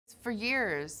for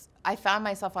years, I found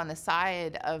myself on the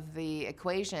side of the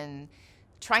equation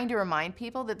trying to remind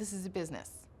people that this is a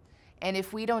business. And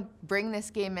if we don't bring this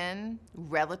game in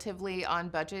relatively on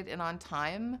budget and on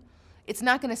time, it's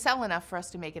not going to sell enough for us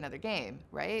to make another game,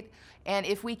 right? And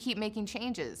if we keep making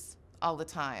changes all the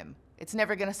time, it's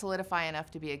never going to solidify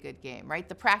enough to be a good game, right?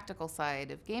 The practical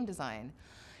side of game design.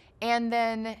 And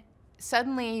then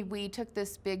suddenly we took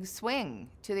this big swing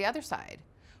to the other side,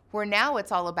 where now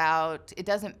it's all about, it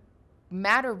doesn't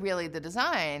matter really the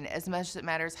design as much as it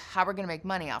matters how we're going to make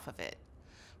money off of it,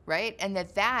 right? And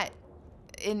that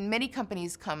in many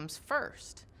companies comes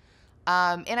first.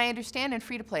 And I understand in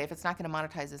free-to-play, if it's not going to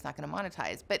monetize, it's not going to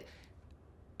monetize. But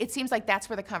it seems like that's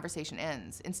where the conversation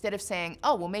ends. Instead of saying,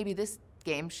 oh, well, maybe this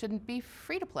game shouldn't be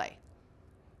free-to-play.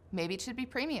 Maybe it should be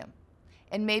premium.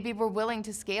 And maybe we're willing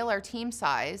to scale our team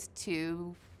size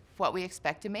to what we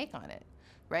expect to make on it,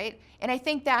 right? And I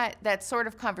think that sort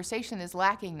of conversation is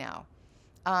lacking now.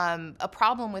 A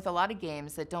problem with a lot of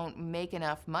games that don't make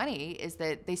enough money is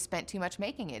that they spent too much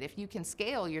making it. If you can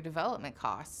scale your development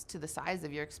costs to the size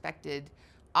of your expected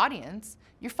audience,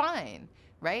 you're fine,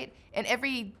 right? And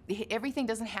everything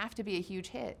doesn't have to be a huge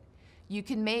hit. You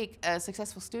can make a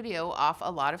successful studio off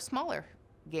a lot of smaller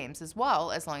games as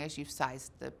well, as long as you've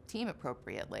sized the team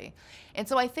appropriately. And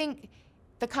so I think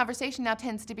the conversation now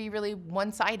tends to be really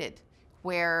one-sided,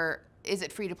 where is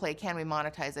it free to play? Can we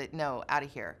monetize it? No, out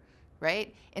of here.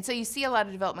 Right? And so you see a lot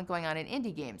of development going on in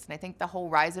indie games, and I think the whole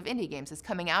rise of indie games is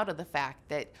coming out of the fact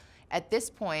that at this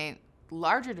point,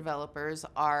 larger developers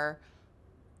are,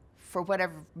 for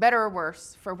whatever, better or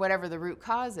worse, for whatever the root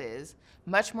cause is,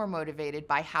 much more motivated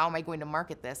by how am I going to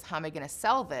market this, how am I going to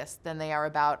sell this, than they are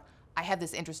about, I have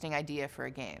this interesting idea for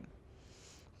a game.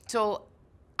 So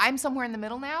I'm somewhere in the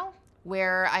middle now,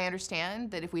 where I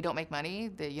understand that if we don't make money,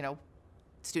 the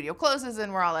studio closes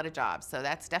and we're all out of jobs. So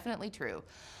that's definitely true.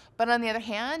 But on the other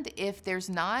hand, if there's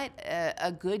not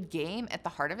a good game at the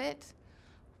heart of it,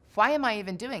 why am I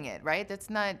even doing it, right?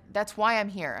 That's why I'm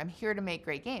here. I'm here to make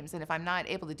great games. And if I'm not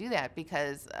able to do that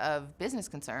because of business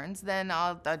concerns, then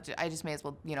I just may as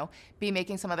well, be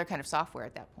making some other kind of software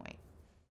at that point.